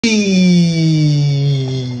Before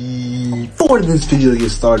this video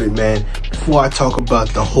gets started, man, before I talk about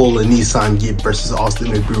the whole Aneson Gibb versus Austin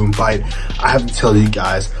Mcbroom fight, I have to tell you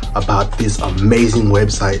guys about this amazing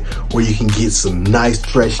website where you can get some nice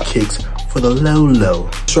fresh kicks for the low.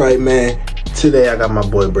 That's right, man. Today I got my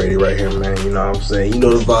boy Brady right here, man. You know what I'm saying? You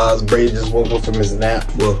know the vibes. Brady just woke up from his nap.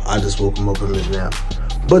 Well, I just woke him up from his nap.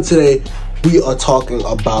 But today we are talking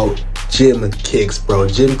about gym kicks, bro.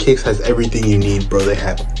 Gym kicks has everything you need, bro. They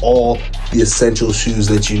have all the essential shoes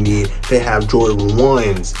that you need. They have Jordan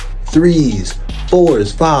 1s, 3s,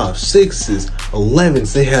 4s, 5s, 6s,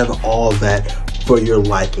 11s. They have all that for your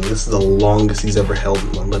liking. This is the longest he's ever held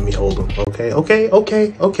one. Let me hold him. Okay.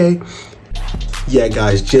 Yeah,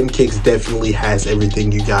 guys, Gym Kicks definitely has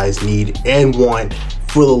everything you guys need and want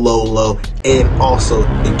for the low, and also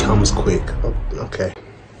it comes quick. Okay.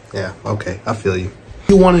 Yeah, okay, I feel you.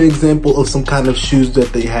 You want an example of some kind of shoes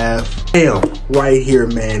that they have? Bam, right here,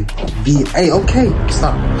 man. Hey, okay,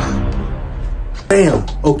 stop. Bam,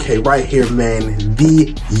 okay, right here, man.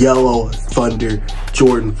 The Yellow Thunder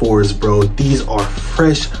Jordan 4s, bro. These are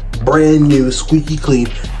fresh, brand new, squeaky clean,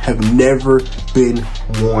 have never been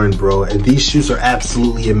worn, bro. And these shoes are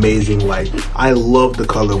absolutely amazing. Like, I love the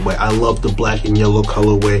colorway. I love the black and yellow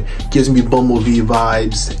colorway. Gives me Bumblebee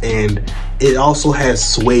vibes, and it also has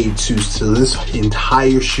suede too. So this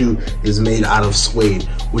entire shoe is made out of suede,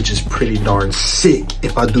 which is pretty darn sick,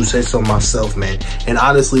 if I do say so myself, man. And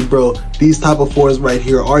honestly, bro, these type of 4s right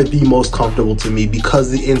here are the most comfortable to me because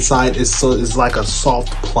the inside is like a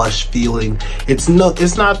soft plush feeling. It's not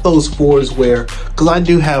those 4s where, because I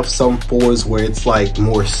do have some 4s where it's like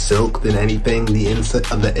more silk than anything, the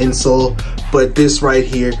insole, but this right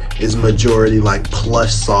here is majority like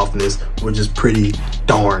plush softness, which is pretty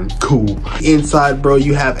darn cool. Inside, bro,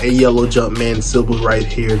 you have a yellow Jumpman symbol right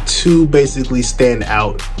here to basically stand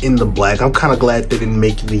out in the black. I'm kind of glad they didn't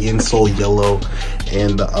make the insole yellow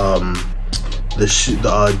and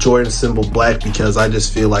the Jordan symbol black, because I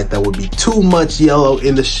just feel like that would be too much yellow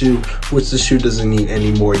in the shoe, which the shoe doesn't need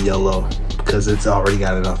any more yellow because it's already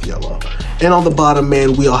got enough yellow. And on the bottom,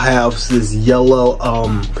 man, we'll have this yellow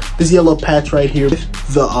patch right here with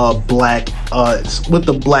the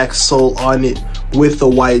black sole on it, with the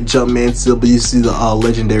white Jumpman symbol. You see the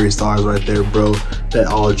legendary stars right there, bro, that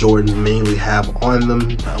all Jordans mainly have on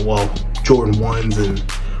them. Well, Jordan 1s and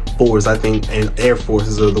 4s, I think, and Air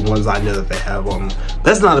Forces are the ones I know that they have on them.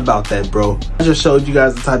 That's not about that, bro. I just showed you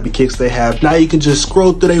guys the type of kicks they have. Now you can just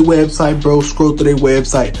scroll through their website, bro. Scroll through their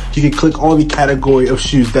website. You can click on the category of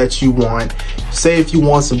shoes that you want. Say if you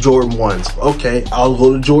want some Jordan 1s. Okay, I'll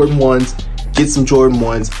go to Jordan 1s, get some Jordan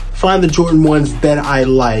 1s, find the Jordan 1s that I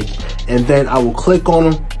like, and then I will click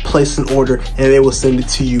on them, place an order, and they will send it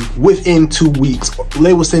to you within 2 weeks.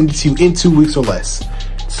 They will send it to you in 2 weeks or less.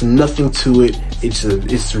 It's nothing to it.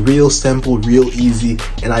 It's real simple, real easy,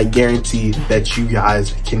 and I guarantee that you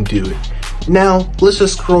guys can do it. Now, let's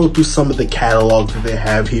just scroll through some of the catalog that they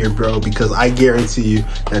have here, bro, because I guarantee you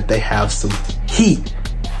that they have some heat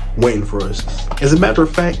waiting for us. As a matter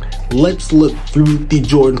of fact, let's look through the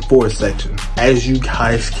Jordan 4 section. As you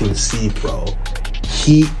guys can see, bro,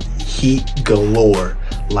 heat galore.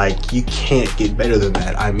 Like, you can't get better than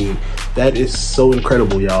that. I mean, that is so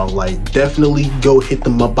incredible, y'all. Like, definitely go hit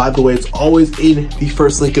them up. By the way, it's always in the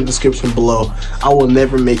first link in the description below. I will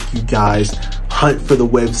never make you guys hunt for the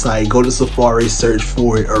website, go to Safari, search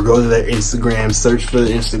for it, or go to their Instagram, search for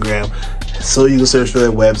their Instagram so you can search for their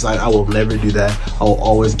website. I will never do that. I will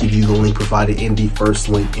always give you the link provided in the first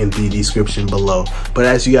link in the description below. But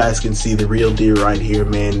as you guys can see, the real deal right here,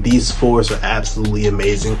 man, these 4s are absolutely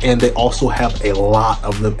amazing, and they also have a lot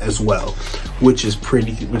of them as well, which is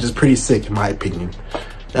pretty sick in my opinion.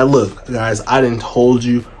 Now look, guys, I didn't told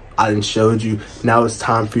you, I didn't showed you. Now it's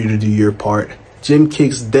time for you to do your part. Gym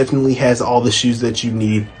Kicks definitely has all the shoes that you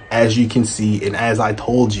need, as you can see, and as I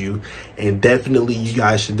told you, and definitely you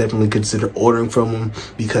guys should definitely consider ordering from them,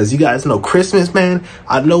 because you guys know Christmas, man.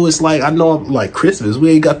 I know like Christmas, we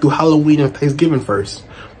ain't got through Halloween and Thanksgiving first,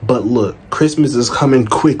 but look, Christmas is coming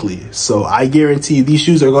quickly, so I guarantee these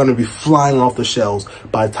shoes are going to be flying off the shelves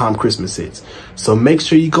by the time Christmas hits. So make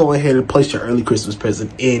sure you go ahead and place your early Christmas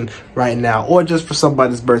present in right now, or just for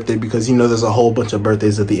somebody's birthday, because you know there's a whole bunch of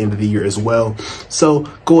birthdays at the end of the year as well. So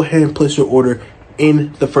go ahead and place your order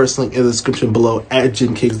in the first link in the description below at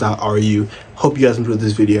gymkicks.ru. Hope you guys enjoyed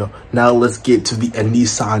this video. Now let's get to the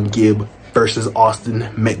Aneson Gibb versus Austin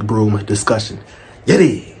Mcbroom discussion.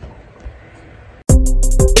 Yeti!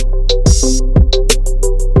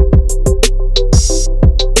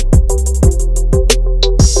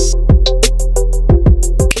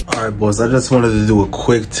 boys, I just wanted to do a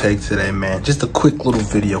quick take today, man. Just a quick little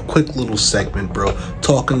video, quick little segment, bro,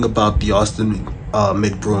 talking about the Austin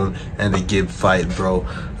Mcbroom and the Gibb fight, bro.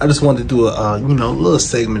 I just wanted to do a you know, little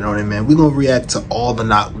segment on it, man. We're gonna react to all the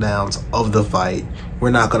knockdowns of the fight. We're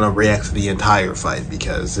not gonna react to the entire fight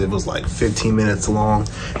because it was like 15 minutes long,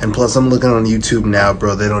 and plus I'm looking on YouTube now,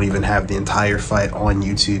 bro. They don't even have the entire fight on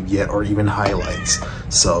YouTube yet, or even highlights.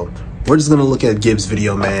 So we're just gonna look at Gibb's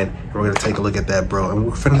video, man, and we're gonna take a look at that, bro, and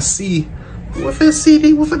we're finna see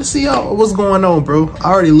what's going on, bro. I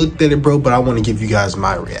already looked at it, bro, but I want to give you guys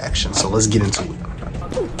my reaction. So let's get into it.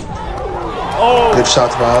 Oh. Good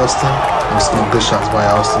shots by Austin. Good shots by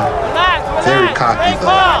Austin. Very cocky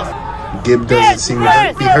though. Gibb doesn't seem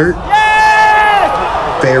to be hurt.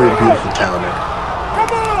 Very beautiful counter.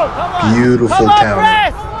 Beautiful counter.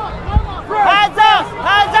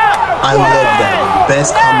 I love that.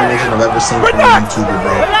 Best combination I've ever seen from a YouTuber,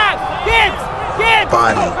 bro.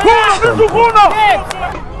 Body.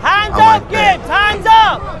 Hands up, Gibbs! Hands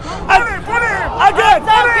up!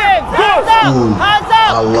 Ooh,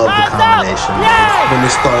 I love the combination. When they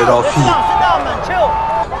started off, he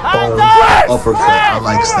boom, uppercut. I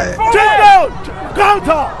like that.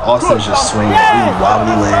 Austin's just swinging. Ooh,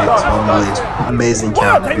 wobbly legs. Amazing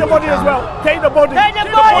counter. Take the body as well. Take the body.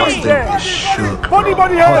 Austin is shook.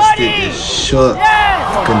 Austin is shook.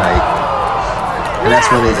 Good night. And that's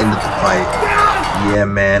when they ended the fight. Yeah,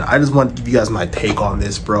 man, I just want to give you guys my take on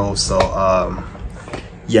this, bro. So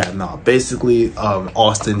yeah, no, basically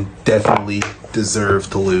Austin definitely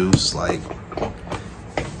deserved to lose. Like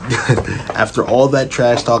after all that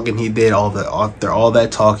trash talking he did, after all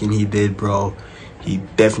that talking he did, bro, he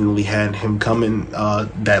definitely had him coming,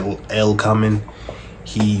 that L coming.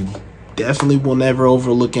 He definitely will never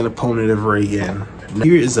overlook an opponent ever again.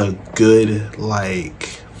 Here is a good like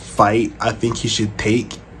fight I think he should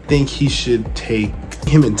take.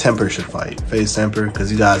 Him and Temper should fight. Face Temper,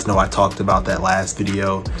 because you guys know I talked about that last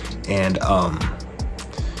video, and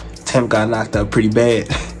Temp got knocked up pretty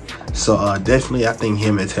bad. So definitely I think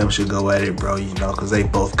him and Temp should go at it, bro, you know, because they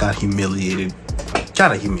both got humiliated,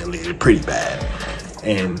 pretty bad.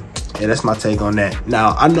 And that's my take on that.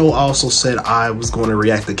 Now, I know I also said I was going to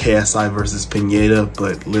react to KSI versus Pineda,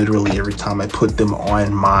 but literally every time I put them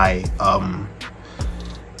on my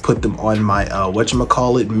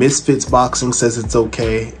whatchamacallit, Misfits Boxing says it's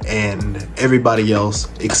okay, and everybody else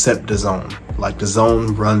except DAZN. Like,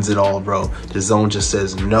 DAZN runs it all, bro. DAZN just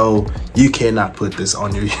says, no, you cannot put this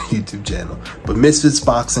on your YouTube channel. But Misfits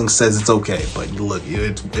Boxing says it's okay. But look,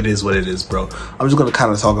 it is what it is, bro. I'm just gonna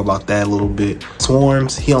kind of talk about that a little bit.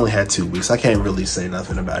 Swarms, he only had 2 weeks. I can't really say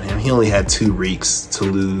nothing about him. He only had 2 weeks to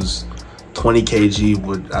lose 20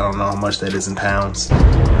 kg. I don't know how much that is in pounds.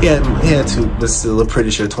 He had to, but still I'm pretty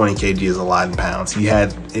sure 20 kg is a lot in pounds. He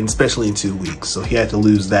had, especially in 2 weeks. So he had to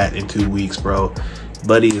lose that in 2 weeks, bro.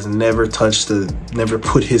 Buddy has never never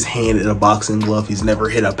put his hand in a boxing glove. He's never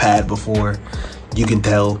hit a pad before. You can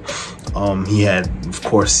tell. He had, of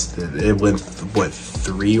course, it went, what,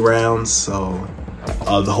 3 rounds? So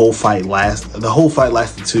the whole fight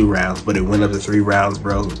lasted 2 rounds, but it went up to 3 rounds,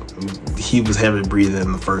 bro. He was heavy breathing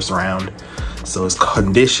in the first round, so his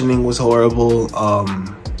conditioning was horrible.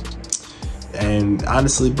 And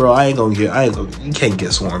honestly, bro, you can't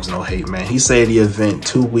get Swarms no hate, man. He saved the event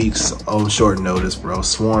 2 weeks on short notice, bro.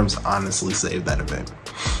 Swarms honestly saved that event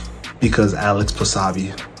because Alex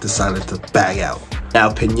Pasabi decided to back out.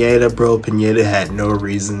 Now Pineda, bro, Pineda had no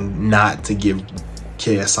reason not to give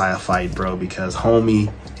KSI a fight, bro, because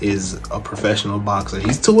homie is a professional boxer.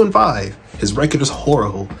 He's 2-5. His record is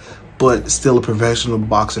horrible, but still a professional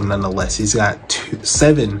boxer nonetheless. He's got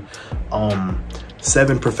 7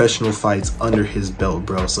 professional fights under his belt,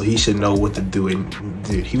 bro, so he should know what to do. And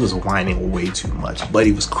dude, he was whining way too much, but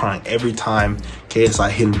he was crying every time KSI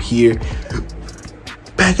hit him here,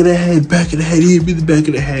 back of the head, he hit me the back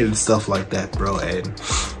of the head and stuff like that, bro. And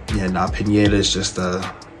yeah, nah, Pineda is just a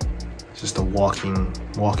walking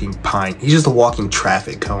pine. He's just a walking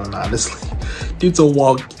traffic cone, honestly. Dude,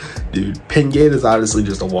 Pineda's honestly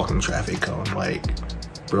just a walking traffic cone. Like,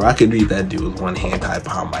 bro, I could beat that dude with one hand tied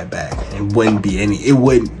behind my back, and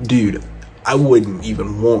dude, I wouldn't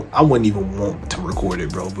even want to record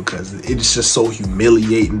it, bro, because it's just so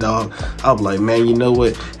humiliating, dog. I'm like, man, you know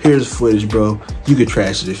what? Here's footage, bro. You can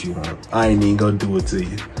trash it if you want. I ain't even gonna do it to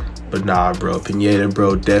you. But nah, bro, Pineda,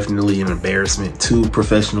 bro, definitely an embarrassment to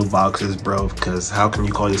professional boxers, bro, because how can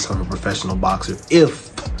you call yourself a professional boxer if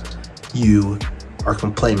you are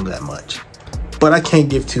complaining that much? But I can't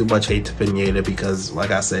give too much hate to Pineda because,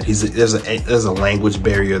 like I said, there's a language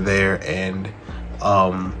barrier there, and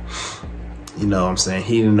You know what I'm saying?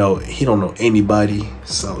 He don't know anybody.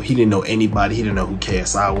 So he didn't know anybody. He didn't know who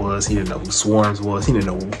KSI was. He didn't know who Swarms was. He didn't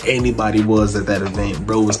know who anybody was at that event.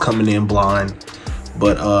 Bro was coming in blind.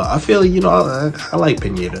 But I feel, you know, I like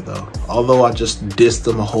Pineda though. Although I just dissed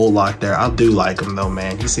him a whole lot there. I do like him though,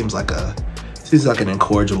 man. He seems like an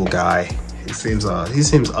incorrigible guy. He seems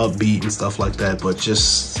upbeat and stuff like that, but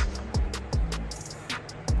just,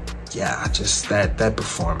 yeah, just that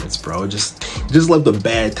performance, bro, just left a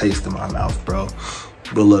bad taste in my mouth, bro.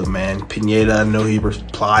 But look, man, Pineda, I know he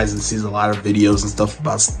replies and sees a lot of videos and stuff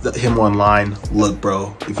about him online. Look,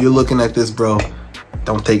 bro, if you're looking at this, bro,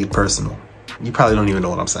 don't take it personal. You probably don't even know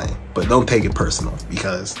what I'm saying, but don't take it personal,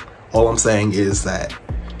 because all I'm saying is that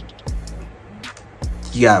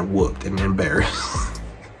you got whooped and embarrassed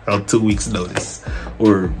on 2 weeks notice,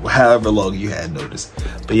 or however long you had notice.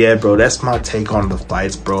 But yeah, bro, that's my take on the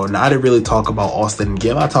fights, bro. Now, I didn't really talk about Austin and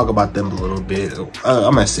Gib. I'll talk about them a little bit.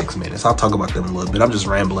 I'm at 6 minutes. I'll talk about them a little bit. I'm just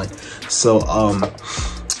rambling. So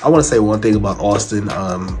I want to say one thing about Austin.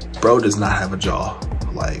 Bro does not have a jaw.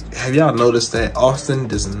 Like, have y'all noticed that Austin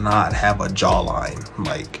does not have a jawline?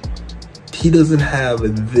 Like, he doesn't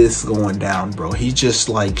have this going down, bro. He just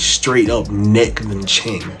like straight up neck and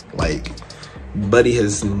chin. Like, buddy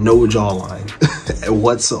has no jawline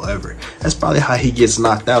whatsoever. That's probably how he gets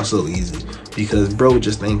knocked out so easy, because bro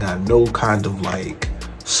just ain't got no kind of like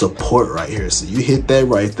support right here. So you hit that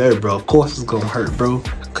right there, bro, of course it's gonna hurt, bro,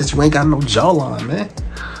 because you ain't got no jawline, man.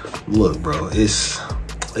 Look, bro, it's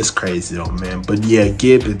crazy though, man. But yeah,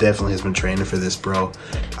 Gib definitely has been training for this, bro.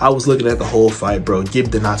 I was looking at the whole fight, bro. Gib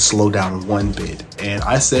did not slow down one bit, and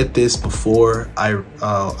I said this before I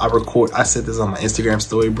said this on my Instagram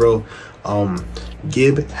story, bro.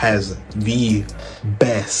 Gib has the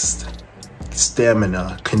best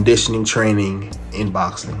stamina conditioning training in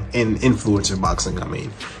boxing, in influencer boxing. I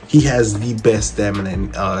mean, he has the best stamina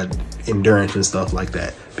and endurance and stuff like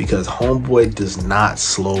that, because homeboy does not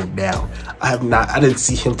slow down. I didn't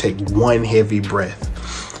see him take one heavy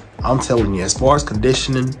breath. I'm telling you, as far as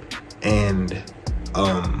conditioning and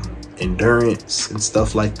endurance and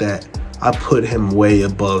stuff like that, I put him way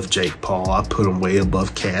above Jake Paul. I put him way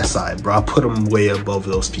above KSI, bro. I put him way above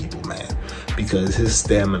those people, man, because his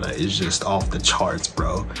stamina is just off the charts,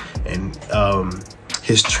 bro. And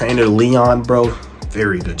his trainer Leon, bro,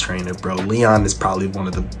 very good trainer, bro. Leon is probably one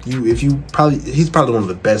of the he's probably one of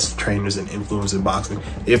the best trainers in influencer boxing,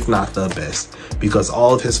 if not the best, because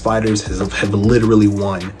all of his fighters have literally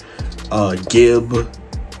won. Gib,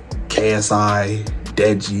 KSI,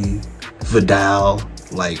 Deji, Vidal,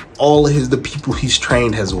 like all of the people he's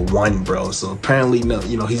trained has won, bro. So apparently, no,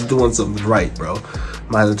 you know, he's doing something right, bro.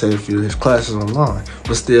 Might have to take a few of his classes online,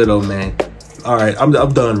 but still though, man. All right, I'm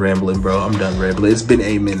done rambling, bro. I'm done rambling. It's been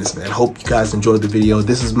 8 minutes, man. Hope you guys enjoyed the video.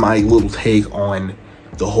 This is my little take on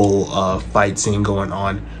the whole fight scene going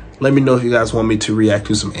on. Let me know if you guys want me to react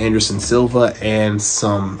to some Anderson Silva and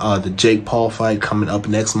some the Jake Paul fight coming up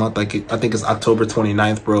next month. I think it's October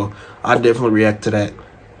 29th, bro. I'll definitely react to that.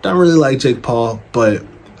 Don't really like Jake Paul, but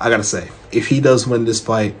I gotta say, if he does win this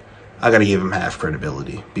fight, I gotta give him half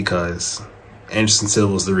credibility, because Anderson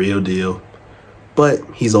Silva's the real deal. But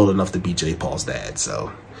he's old enough to be Jake Paul's dad,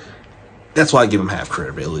 so that's why I give him half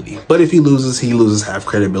credibility. But if he loses half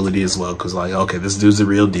credibility as well, because like, okay, this dude's the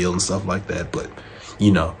real deal and stuff like that. But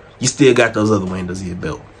you know, you still got those other windows he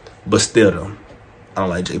built. But still though, I don't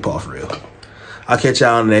like Jake Paul for real. I'll catch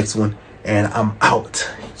y'all on the next one, and I'm out.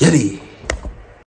 Yeti.